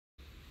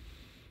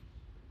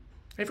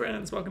Hey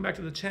friends, welcome back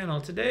to the channel.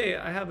 Today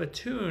I have a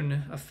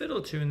tune, a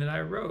fiddle tune that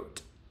I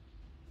wrote.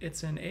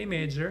 It's in A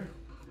major.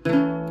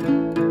 And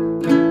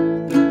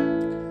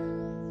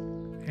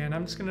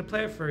I'm just gonna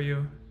play it for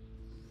you.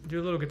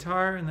 Do a little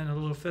guitar and then a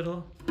little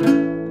fiddle.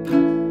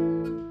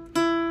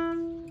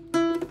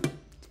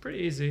 It's pretty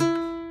easy.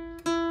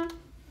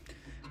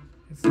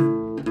 It's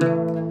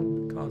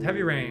called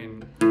Heavy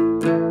Rain.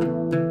 And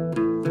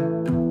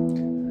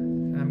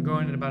I'm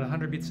going at about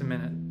 100 beats a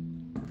minute.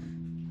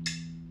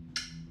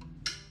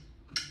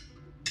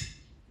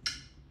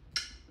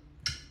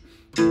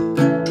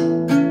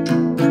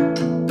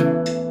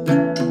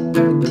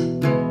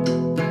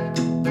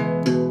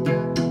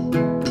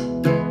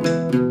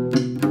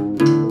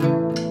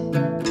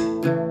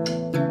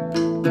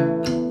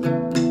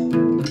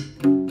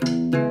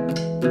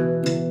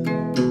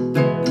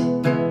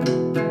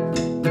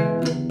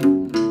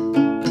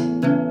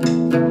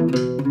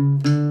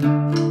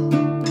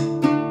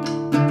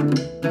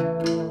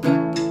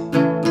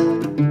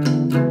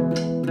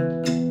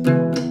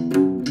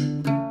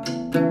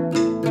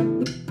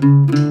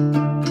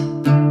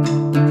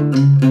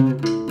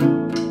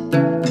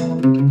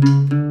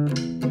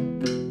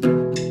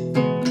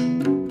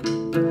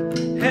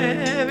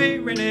 Heavy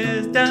rain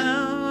is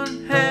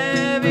down,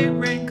 heavy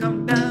rain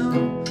come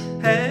down,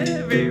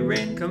 heavy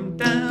rain come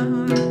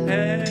down,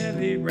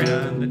 heavy rain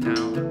on the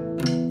town.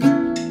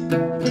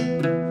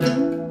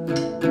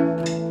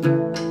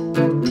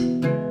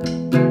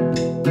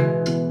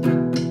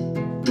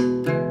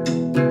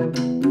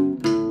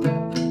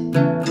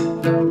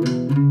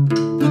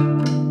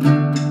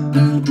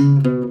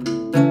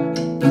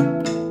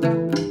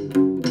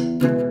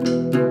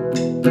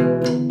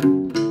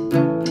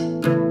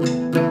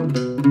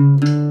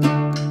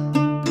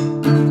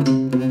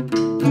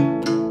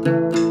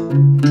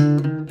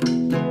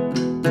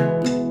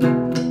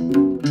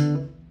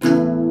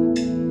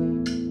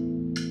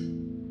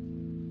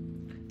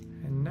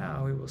 And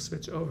now we will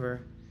switch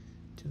over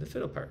to the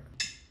fiddle part.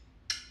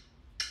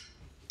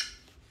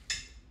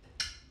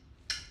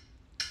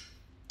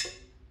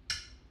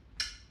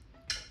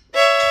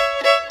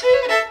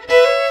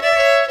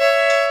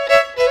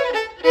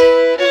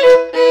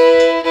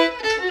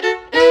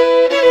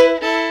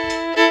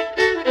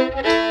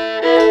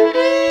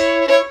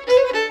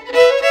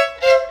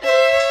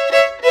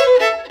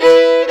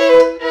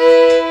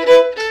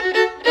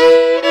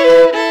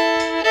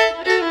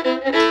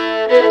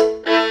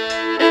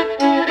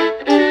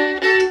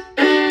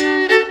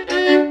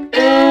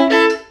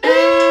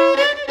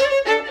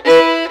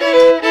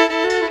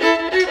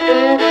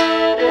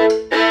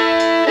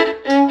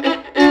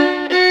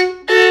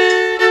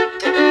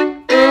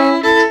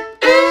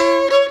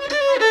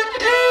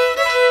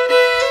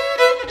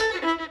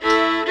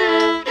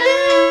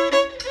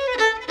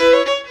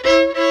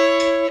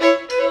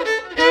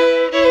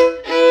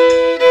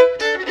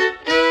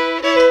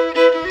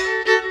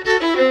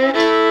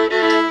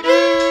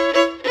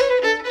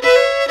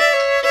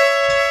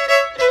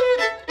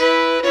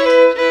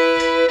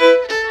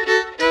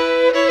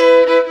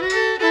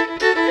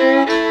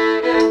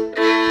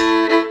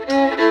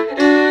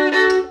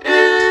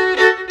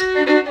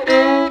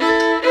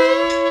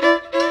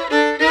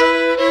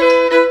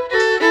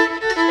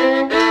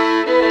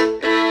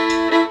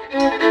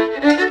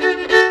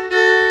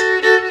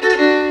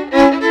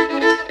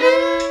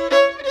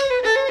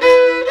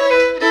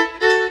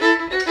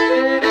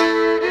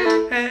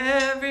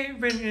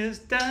 Is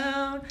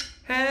down,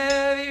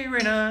 heavy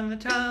rain on the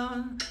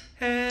town,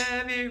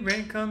 heavy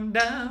rain come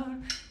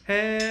down,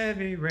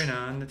 heavy rain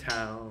on the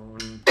town.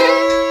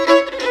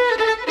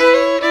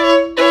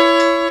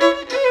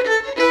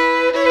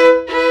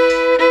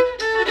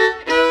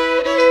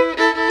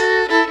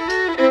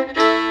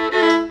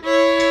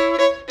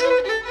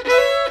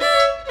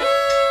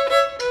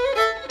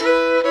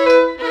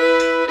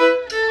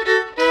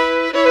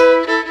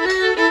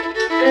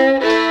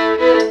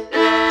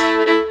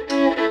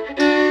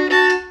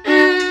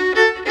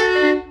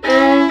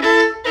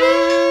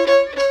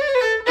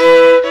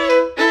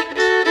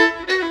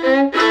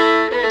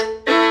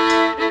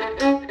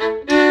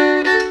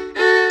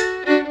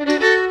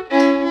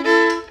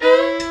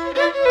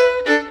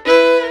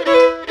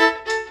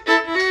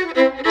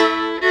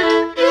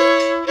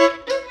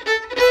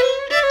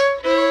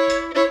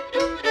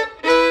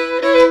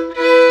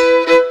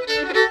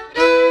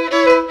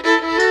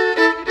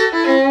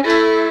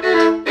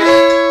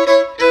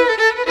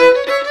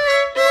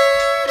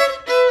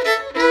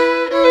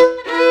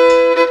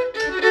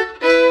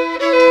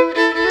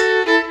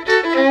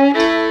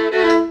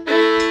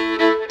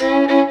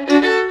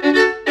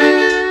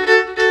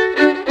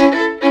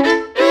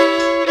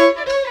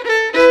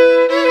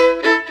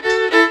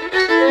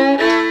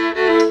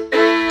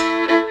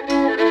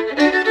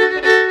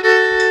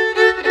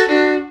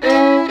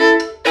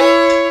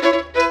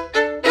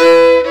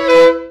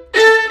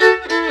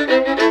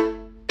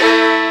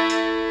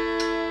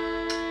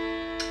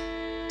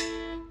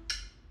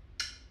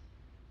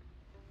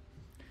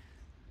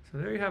 So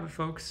there you have it,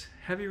 folks.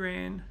 Heavy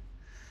rain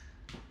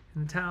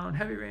in the town,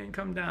 heavy rain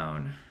come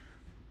down.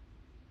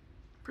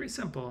 Pretty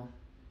simple.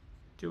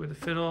 Do it with a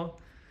fiddle,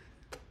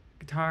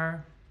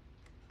 guitar,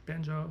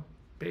 banjo,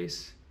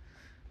 bass,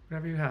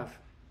 whatever you have.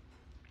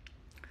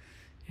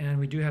 And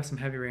we do have some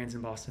heavy rains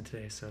in Boston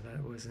today, so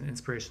that was an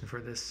inspiration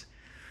for this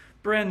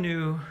brand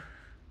new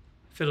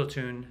fiddle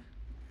tune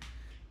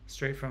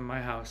straight from my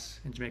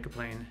house in Jamaica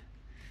Plain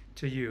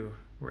to you,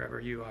 wherever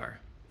you are.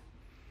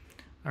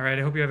 All right,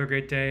 I hope you have a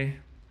great day.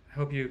 I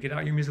hope you get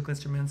out your musical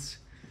instruments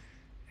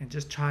and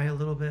just try a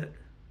little bit.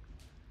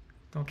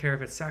 Don't care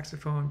if it's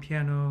saxophone,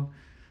 piano,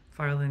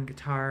 violin,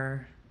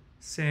 guitar,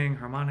 sing,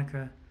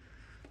 harmonica.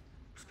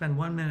 Spend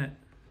 1 minute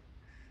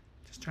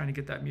just trying to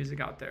get that music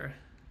out there.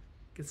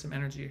 Get some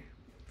energy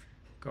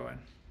going.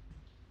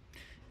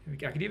 I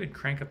could even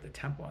crank up the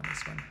tempo on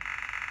this one.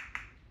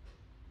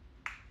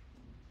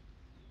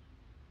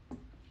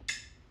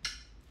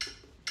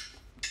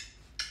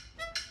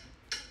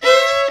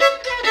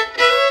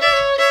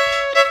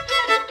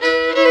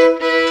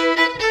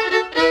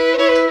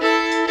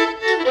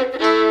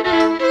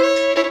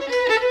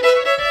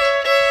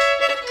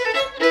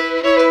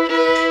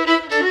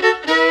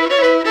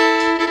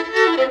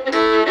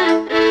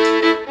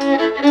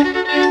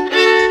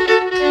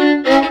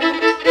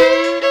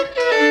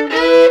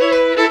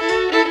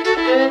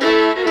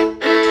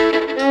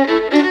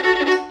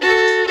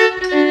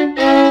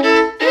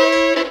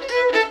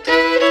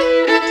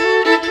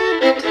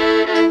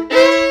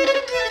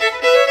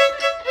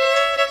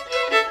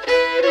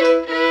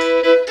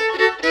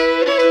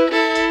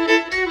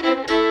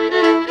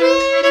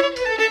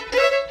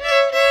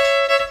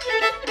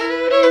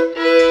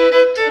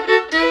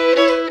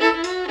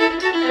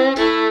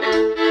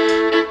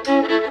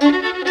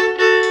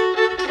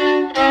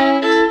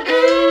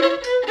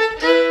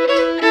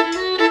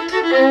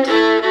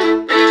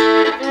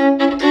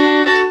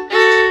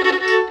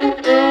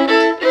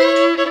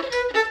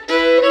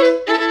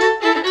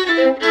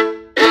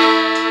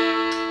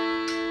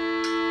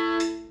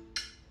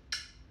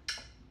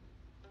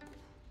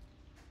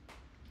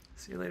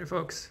 See you later,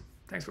 folks.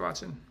 Thanks for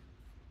watching.